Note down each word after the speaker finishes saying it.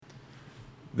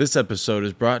This episode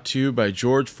is brought to you by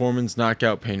George Foreman's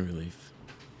Knockout Pain Relief.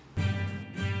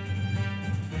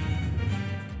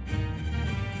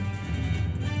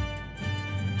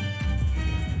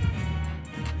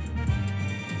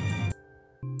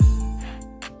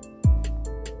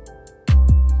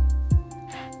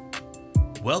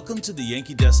 Welcome to the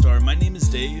Yankee Death Star. My name is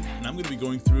Dave, and I'm going to be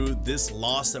going through this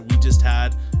loss that we just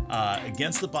had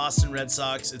against the Boston Red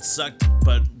Sox. It sucked,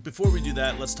 but before we do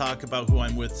that, let's talk about who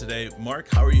I'm with today. Mark,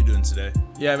 how are you doing today?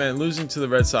 Yeah, man, losing to the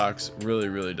Red Sox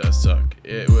really does suck.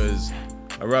 It was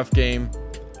a rough game.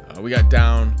 We got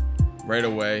down right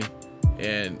away,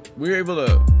 and we were able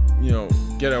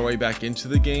to, get our way back into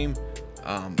the game,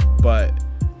 but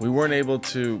we weren't able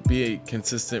to be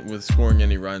consistent with scoring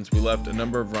any runs. We left a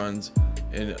number of runs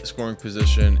in scoring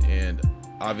position, and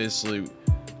obviously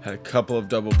had a couple of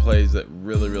double plays that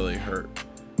really hurt.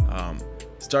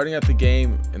 Starting at the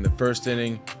game in the first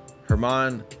inning,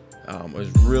 Germán was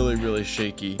really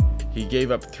shaky. He gave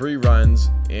up 3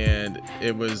 runs, and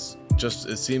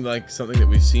it seemed like something that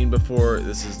we've seen before.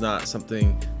 This is not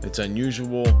something that's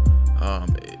unusual.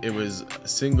 It was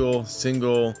single,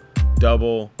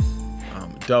 double,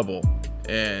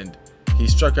 and he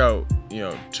struck out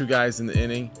 2 guys in the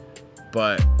inning.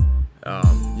 But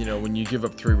when you give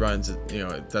up 3 runs,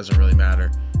 it doesn't really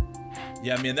matter.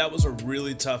 Yeah, man, that was a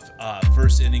really tough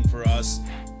first inning for us.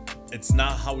 It's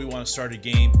not how we want to start a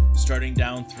game, starting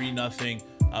down 3-0.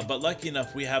 But lucky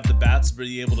enough, we have the bats to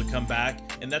be able to come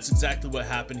back, and that's exactly what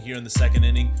happened here in the second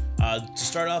inning. To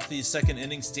start off the second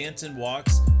inning, Stanton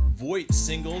walks, Voit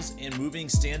singles, and moving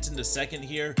Stanton to second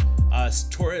here.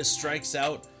 Torres strikes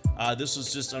out. This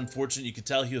was just unfortunate. You could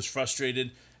tell he was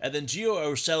frustrated. And then Gio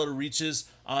Urshela reaches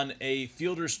on a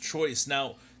fielder's choice.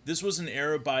 Now, this was an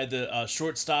error by the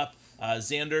shortstop,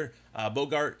 Xander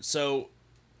Bogart. So,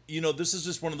 this is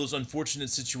just one of those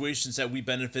unfortunate situations that we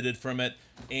benefited from it.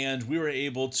 And we were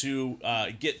able to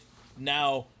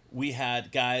now we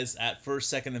had guys at first,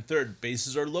 second, and third.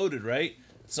 Bases are loaded, right?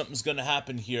 Something's going to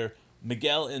happen here.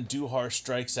 Miguel Andujar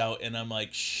strikes out, and I'm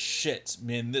like, shit,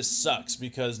 man, this sucks,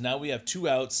 because now we have 2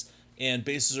 outs and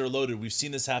bases are loaded. We've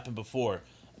seen this happen before.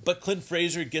 But Clint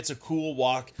Frazier gets a cool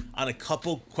walk on a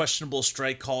couple questionable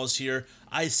strike calls here.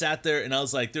 I sat there and I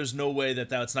was like, there's no way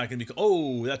that's not going to be...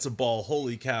 Oh, that's a ball.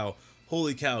 Holy cow.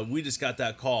 We just got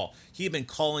that call. He had been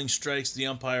calling strikes to the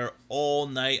umpire all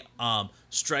night,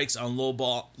 strikes on low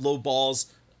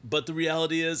balls. But the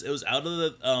reality is it was out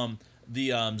of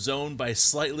the zone by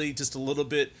slightly, just a little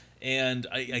bit. And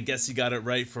I guess he got it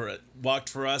right walked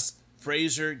for us.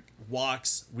 Frazier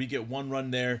walks. We get 1 run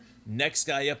there. Next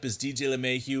guy up is DJ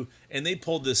LeMahieu, and they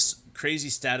pulled this crazy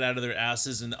stat out of their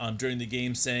asses during the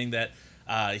game, saying that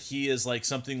he is like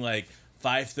something like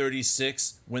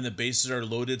 536 when the bases are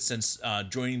loaded since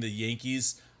joining the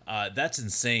Yankees. That's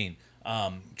insane,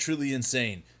 truly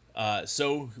insane.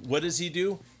 So what does he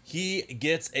do? He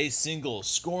gets a single,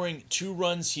 scoring 2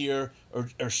 runs here.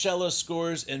 Urshela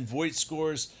scores and Voit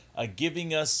scores,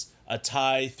 giving us a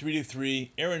tie, 3-3.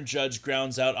 Aaron Judge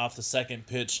grounds out off the second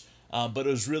pitch. But it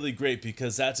was really great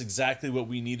because that's exactly what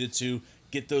we needed to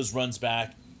get those runs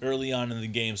back early on in the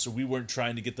game, so we weren't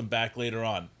trying to get them back later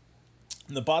on.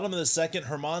 In the bottom of the second,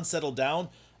 Germán settled down.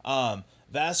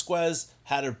 Vasquez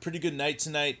had a pretty good night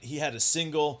tonight. He had a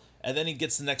single, and then he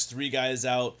gets the next 3 guys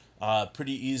out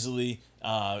pretty easily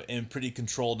and pretty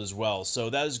controlled as well. So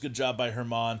that was a good job by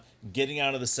Germán getting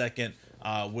out of the second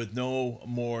with no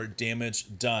more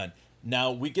damage done.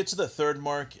 Now, we get to the third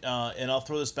mark, and I'll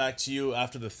throw this back to you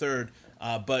after the third,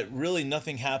 but really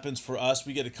nothing happens for us.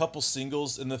 We get a couple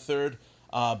singles in the third,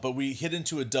 but we hit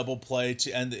into a double play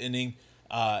to end the inning.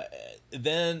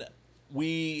 Then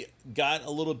we got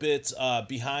a little bit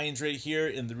behind right here,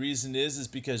 and the reason is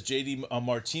because JD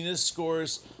Martinez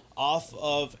scores off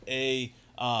of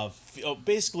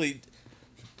basically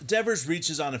Devers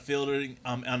reaches on a fielding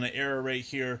on an error right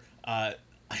here.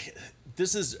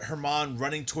 This is Germán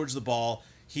running towards the ball.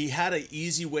 He had an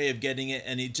easy way of getting it,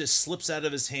 and he just slips out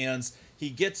of his hands. He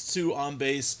gets to on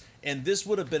base, and this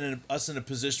would have been us in a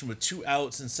position with 2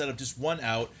 outs instead of just 1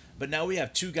 out. But now we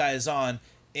have 2 guys on,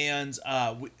 and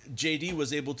JD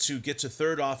was able to get to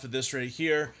third off of this right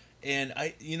here. And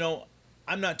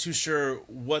I'm not too sure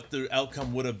what the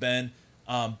outcome would have been,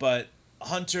 but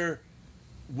Hunter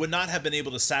would not have been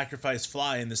able to sacrifice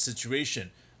fly in this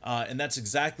situation. And that's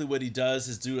exactly what he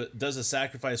does, does a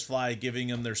sacrifice fly, giving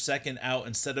them their second out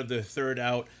instead of their third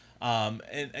out.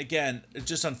 And again, it's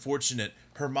just unfortunate.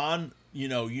 Germán,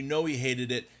 he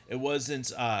hated it. It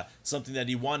wasn't something that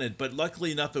he wanted, but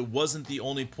luckily enough, it wasn't the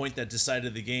only point that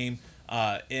decided the game.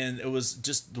 And it was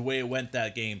just the way it went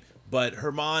that game. But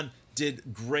Germán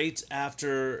did great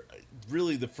after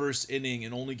really the first inning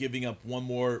and only giving up one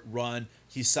more run.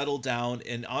 He settled down,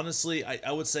 and honestly,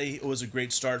 I would say it was a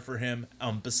great start for him.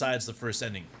 Besides the first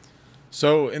inning.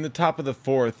 So in the top of the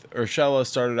fourth, Urshela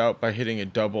started out by hitting a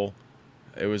double.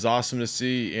 It was awesome to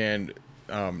see, and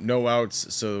no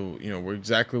outs. So we're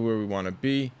exactly where we want to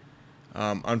be.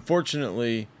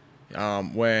 Unfortunately,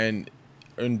 when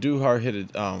Nduhar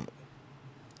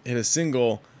hit a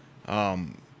single,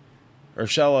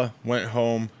 Urshela went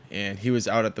home and he was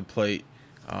out at the plate.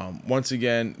 Once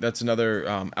again, that's another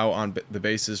out on the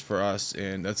bases for us,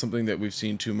 and that's something that we've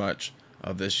seen too much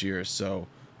of this year. So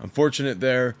unfortunate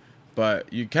there,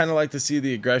 but you kind of like to see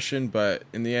the aggression, but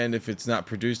in the end, if it's not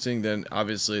producing, then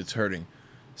obviously it's hurting.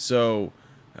 So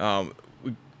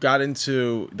we got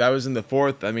into, that was in the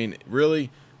fourth. I mean,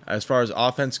 really, as far as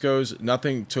offense goes,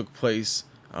 nothing took place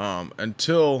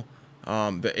until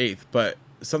the eighth, but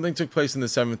something took place in the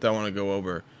seventh I want to go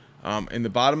over. In the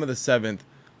bottom of the seventh,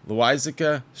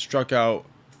 Loaisiga struck out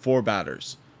 4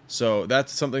 batters. So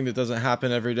that's something that doesn't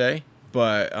happen every day,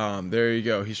 but there you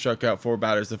go. He struck out 4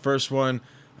 batters. The first one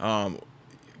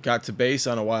got to base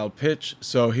on a wild pitch,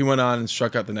 so he went on and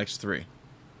struck out the next 3.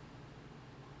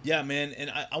 Yeah, man,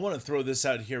 and I want to throw this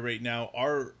out here right now.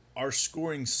 Our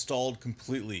scoring stalled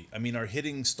completely. I mean, our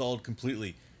hitting stalled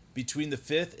completely. Between the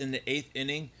 5th and the 8th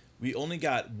inning, we only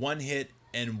got 1 hit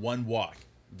and 1 walk.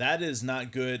 That is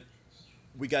not good.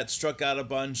 We got struck out a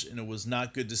bunch, and it was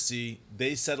not good to see.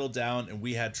 They settled down, and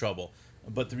we had trouble.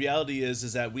 But the reality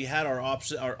is that we had our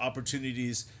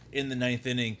opportunities in the 9th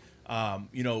inning.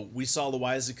 We saw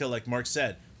Loaisiga, like Mark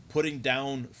said, putting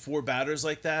down 4 batters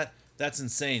like that. That's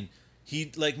insane.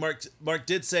 He, like Mark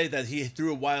did say that he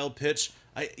threw a wild pitch.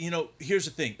 Here's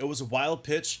the thing: it was a wild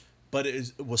pitch, but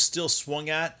it was still swung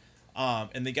at,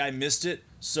 and the guy missed it.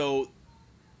 So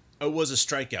it was a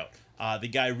strikeout. The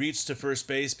guy reached to first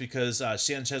base because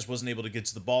Sanchez wasn't able to get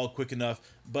to the ball quick enough.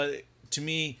 But to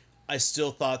me, I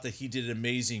still thought that he did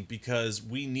amazing because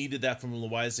we needed that from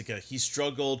Loaisiga. He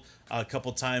struggled a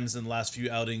couple times in the last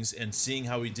few outings, and seeing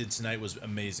how he did tonight was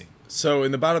amazing. So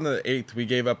in the bottom of the 8th, we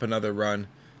gave up another run.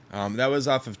 That was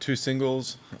off of 2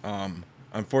 singles.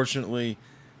 Unfortunately,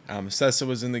 Sessa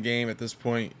was in the game at this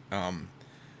point.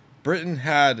 Britton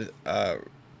had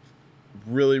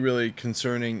really, really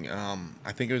concerning,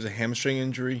 I think it was a hamstring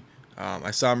injury.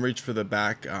 I saw him reach for the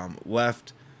back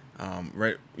left,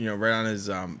 right on his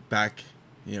back,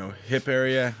 hip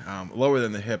area, lower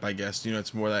than the hip, I guess.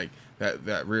 It's more like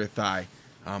that rear thigh,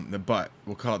 the butt.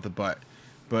 We'll call it the butt.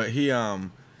 But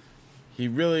he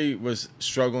really was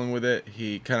struggling with it.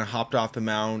 He kind of hopped off the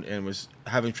mound and was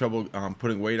having trouble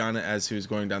putting weight on it as he was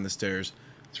going down the stairs.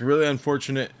 It's really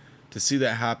unfortunate to see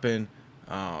that happen.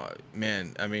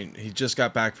 Man, I mean, he just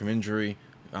got back from injury,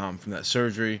 from that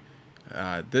surgery.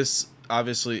 This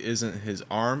obviously isn't his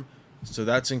arm, so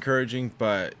that's encouraging,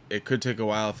 but it could take a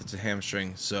while if it's a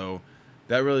hamstring. So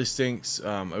that really stinks.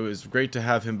 It was great to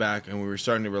have him back, and we were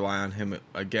starting to rely on him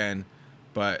again.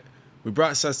 But we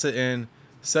brought Sessa in.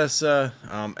 Sessa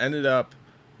ended up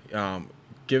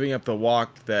giving up the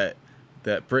walk that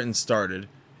Britton started,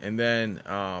 and then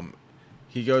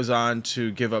he goes on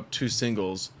to give up 2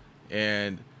 singles,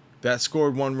 and that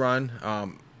scored 1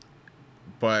 run.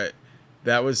 But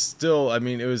that was still, I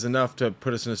mean, it was enough to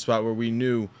put us in a spot where we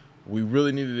knew we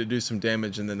really needed to do some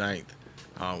damage in the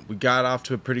 9th. We got off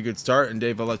to a pretty good start, and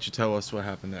Dave, I'll let you tell us what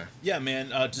happened there. Yeah, man.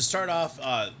 To start off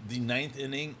the 9th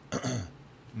inning,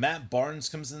 Matt Barnes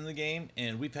comes in the game,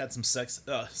 and we've had some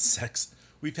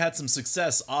We've had some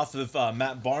success off of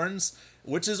Matt Barnes,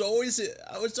 which is always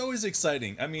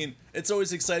exciting. I mean, it's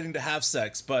always exciting to have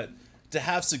sex, but to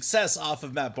have success off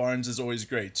of Matt Barnes is always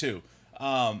great too.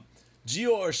 Gio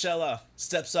Urshela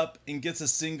steps up and gets a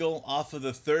single off of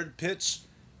the 3rd pitch,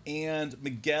 and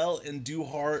Miguel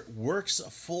Nduhar works a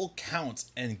full count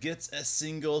and gets a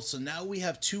single. So now we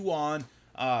have 2 on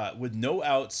with no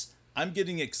outs. I'm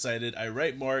getting excited. I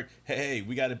write Mark, hey,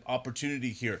 we got an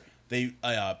opportunity here. They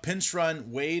pinch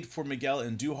run Wade for Miguel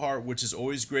Nduhar, which is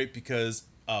always great because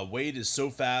Wade is so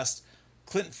fast.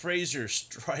 Clint Frazier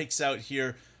strikes out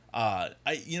here.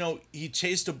 He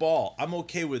chased a ball. I'm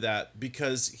okay with that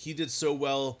because he did so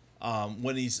well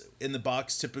when he's in the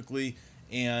box typically,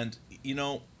 and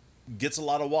gets a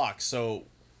lot of walks. So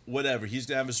whatever, he's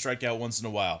gonna have a strikeout once in a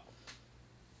while.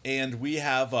 And we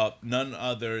have none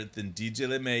other than DJ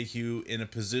LeMahieu in a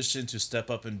position to step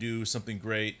up and do something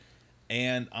great.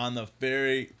 And on the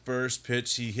very first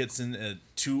pitch, he hits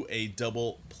to a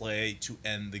double play to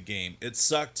end the game. It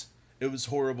sucked. It was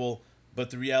horrible.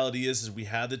 But the reality is we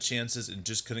had the chances and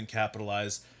just couldn't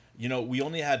capitalize. We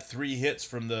only had 3 hits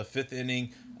from the 5th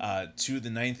inning to the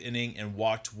 9th inning and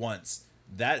walked once.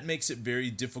 that makes it very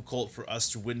difficult for us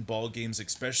to win ball games,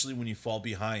 especially when you fall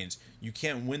behind. You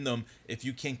can't win them if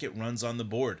you can't get runs on the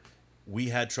board. We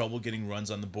had trouble getting runs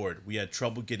on the board. We had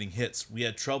trouble getting hits. We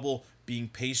had trouble being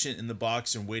patient in the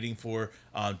box and waiting for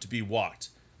to be walked.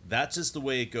 That's just the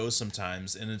way it goes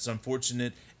sometimes, and it's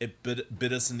unfortunate it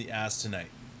bit us in the ass tonight.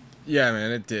 Yeah,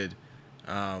 man, it did.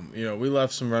 We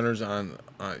left some runners on,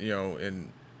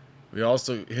 and we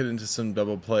also hit into some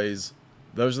double plays.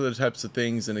 Those are the types of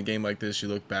things in a game like this you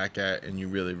look back at and you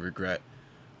really regret.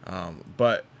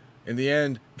 But in the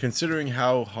end, considering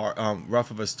how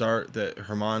rough of a start that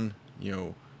Germán,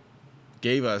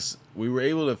 gave us, we were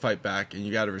able to fight back, and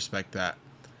you got to respect that.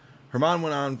 Germán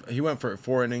went on. He went for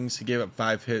 4 innings. He gave up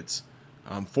 5 hits,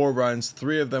 4 runs.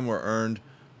 3 of them were earned.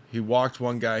 He walked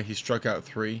 1 guy. He struck out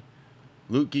 3.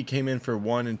 Luetge came in for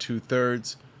 1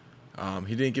 2/3.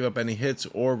 He didn't give up any hits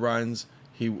or runs.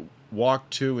 He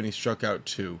walked 2 and he struck out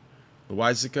 2.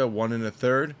 Loaisiga 1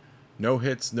 1/3. No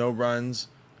hits, no runs.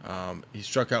 He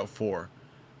struck out 4.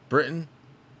 Britton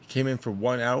came in for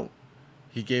 1 out.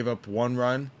 He gave up 1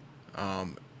 run,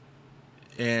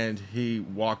 and he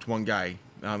walked 1 guy.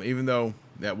 Even though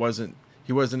he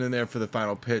wasn't in there for the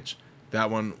final pitch, that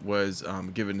one was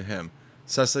given to him.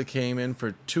 Cessa came in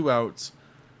for 2 outs.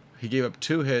 He gave up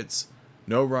 2 hits,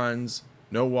 no runs,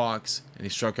 no walks, and he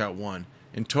struck out 1.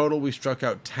 In total, we struck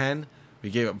out 10. We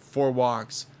gave up 4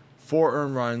 walks, 4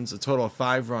 earned runs, a total of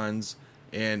 5 runs,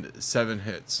 and 7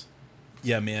 hits.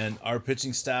 Yeah, man, our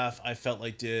pitching staff, I felt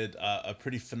like did a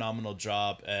pretty phenomenal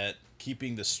job at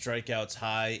keeping the strikeouts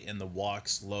high and the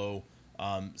walks low.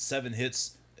 7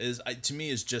 hits to me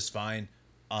is just fine.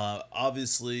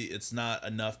 Obviously, it's not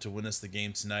enough to win us the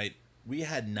game tonight. We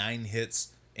had 9 hits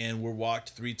and were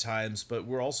walked 3 times, but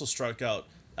we're also struck out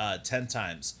 10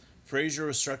 times. Frazier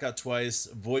was struck out twice,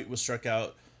 Voit was struck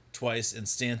out twice, and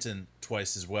Stanton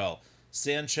twice as well.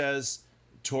 Sanchez,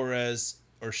 Torres,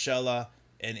 Urshela,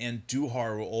 and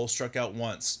Andujar were all struck out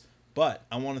once. But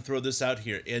I want to throw this out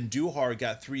here. Andujar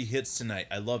got 3 hits tonight.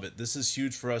 I love it. This is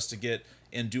huge for us to get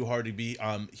Andujar to be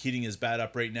heating his bat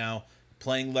up right now,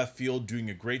 playing left field, doing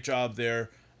a great job there.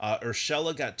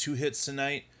 Urshela got 2 hits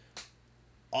tonight.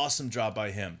 Awesome job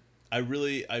by him. I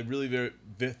really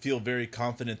feel very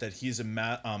confident that he's a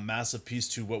massive piece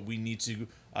to what we need to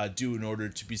do in order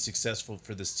to be successful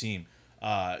for this team.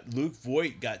 Luke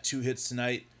Voit got 2 hits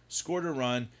tonight, scored a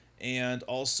run, and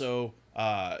also,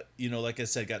 like I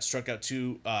said, got struck out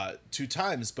 2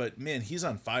 times. But man, he's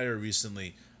on fire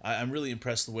recently. I'm really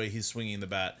impressed the way he's swinging the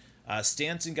bat.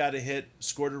 Stanton got a hit,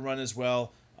 scored a run as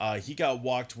well. He got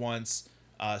walked once.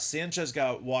 Sanchez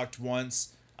got walked once.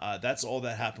 That's all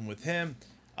that happened with him.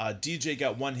 DJ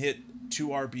got 1 hit, 2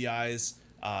 RBIs.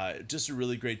 Just a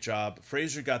really great job.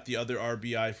 Frazier got the other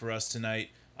RBI for us tonight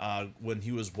when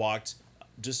he was walked.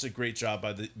 Just a great job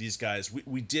by these guys.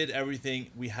 We did everything.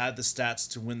 We had the stats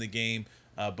to win the game,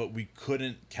 but we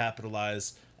couldn't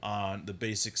capitalize on the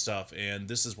basic stuff. And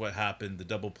this is what happened, the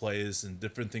double plays and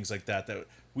different things like that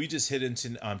we just hit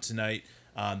into tonight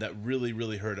that really,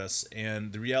 really hurt us.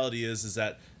 And the reality is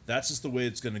that that's just the way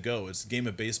it's going to go. It's a game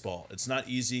of baseball. It's not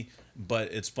easy,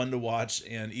 but it's fun to watch.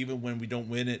 And even when we don't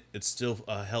win it, it's still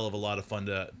a hell of a lot of fun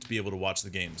to be able to watch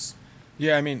the games.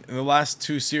 Yeah, I mean, in the last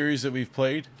 2 series that we've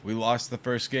played, we lost the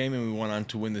first game and we went on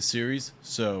to win the series.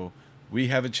 So we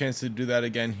have a chance to do that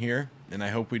again here, and I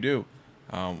hope we do.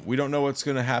 We don't know what's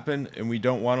going to happen, and we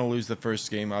don't want to lose the first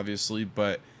game, obviously.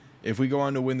 But if we go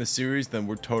on to win the series, then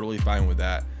we're totally fine with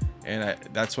that. And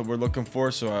that's what we're looking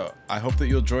for. So I hope that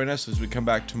you'll join us as we come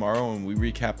back tomorrow and we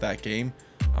recap that game.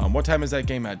 What time is that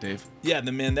game at, Dave? Yeah,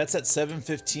 that's at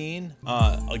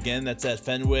 7:15. Again, that's at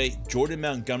Fenway. Jordan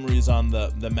Montgomery is on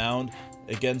the mound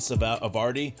against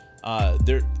Eovaldi.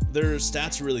 Their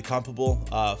stats are really comparable.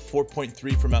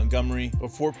 4.3 for Montgomery, or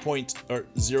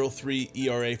 4.03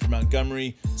 ERA for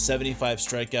Montgomery, 75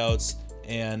 strikeouts.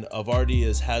 And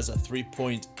Eovaldi has a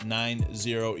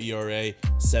 3.90 ERA,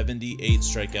 78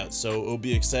 strikeouts. So it'll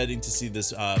be exciting to see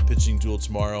this pitching duel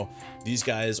tomorrow. These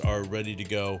guys are ready to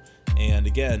go. And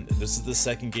again, this is the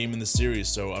second game in the series,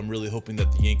 so I'm really hoping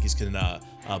that the Yankees can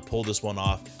pull this one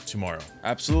off tomorrow.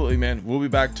 Absolutely, man. We'll be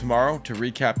back tomorrow to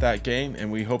recap that game,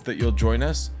 and we hope that you'll join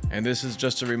us. And this is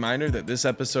just a reminder that this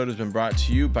episode has been brought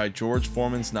to you by George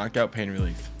Foreman's Knockout Pain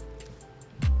Relief.